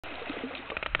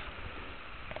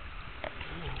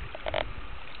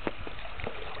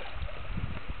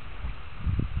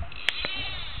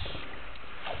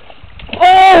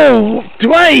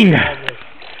Dwayne!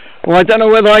 Well, I don't know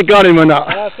whether I got him or not.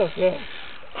 That's okay.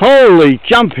 Holy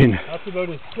jumping! That's about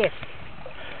his sixth.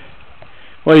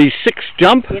 Well, he's sixth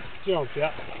jump? Sixth jump,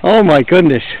 yeah. Oh my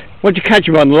goodness. What'd you catch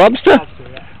him on, the lobster? Lobster,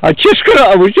 yeah. I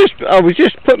was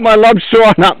just putting my lobster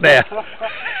on up there.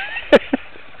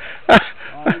 I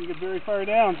didn't get very far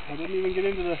down. I didn't even get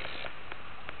into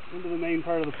the main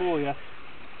part of the pool yet.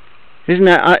 Isn't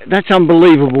that that's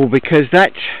unbelievable, because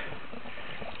that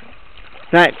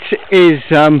is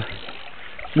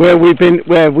where we've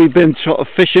been sort of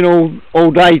fishing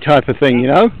all day type of thing, you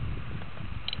know.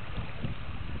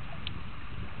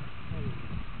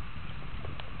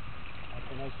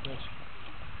 That's a nice fish.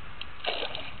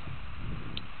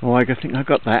 Oh, I think I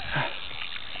got that.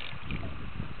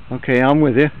 Okay, I'm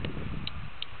with you.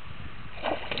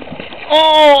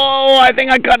 Oh, I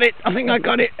think I got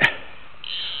it.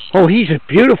 Oh, he's a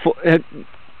beautiful. Yeah.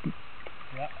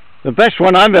 The best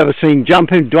one I've ever seen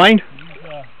jumping, Dwayne.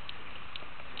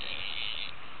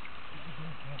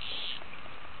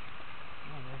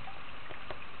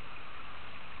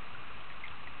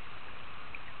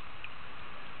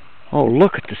 Oh,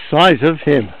 look at the size of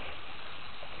him.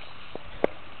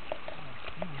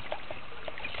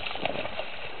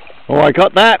 Oh, I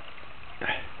got that.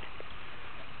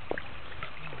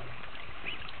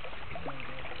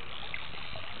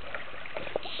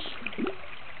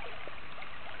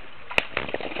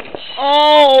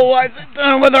 Oh, I don't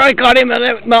know whether I got him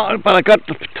or not, but I got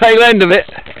the tail end of it.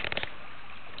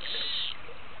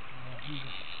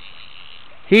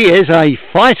 He is a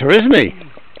fighter, isn't he?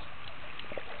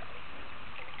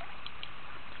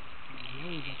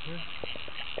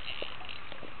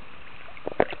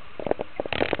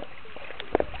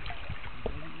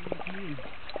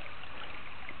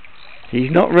 He's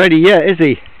not ready yet, is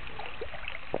he?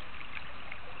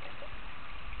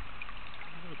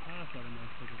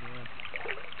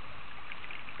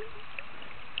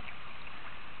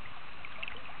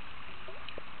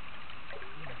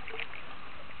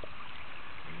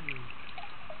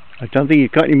 I don't think he's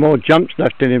got any more jumps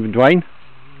left in him, Dwayne.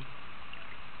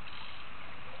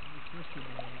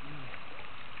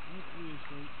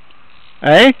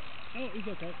 Eh? Oh, he's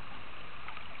okay.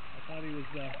 I thought he was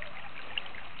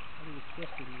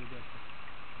twisted a little bit.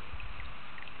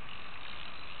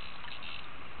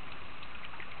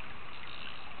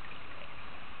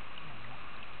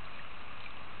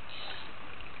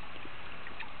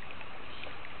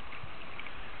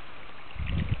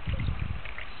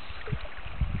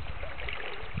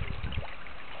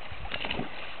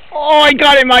 Oh, I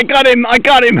got him!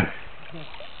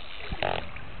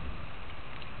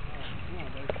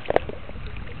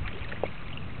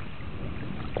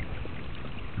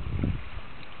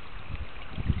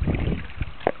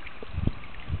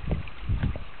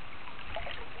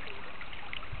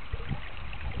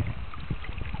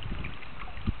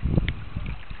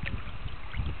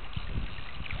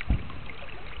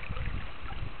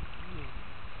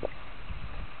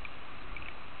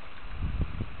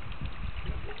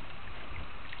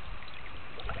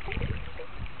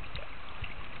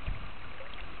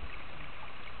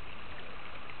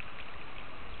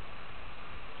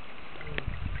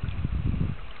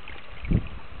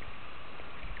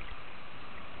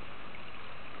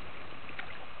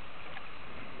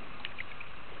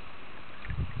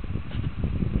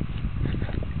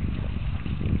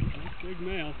 Big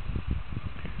male.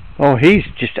 Oh, he's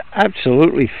just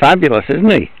absolutely fabulous, isn't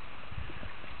he?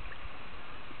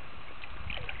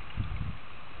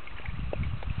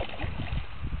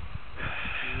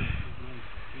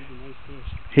 He's a nice fish.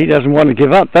 He doesn't want to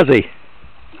give up, does he?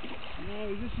 No,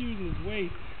 he's just using his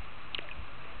weight.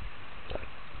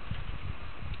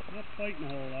 Not fighting a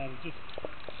whole lot, it's just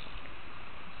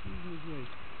using his weight.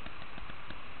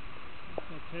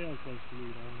 That tail close to me,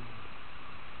 though.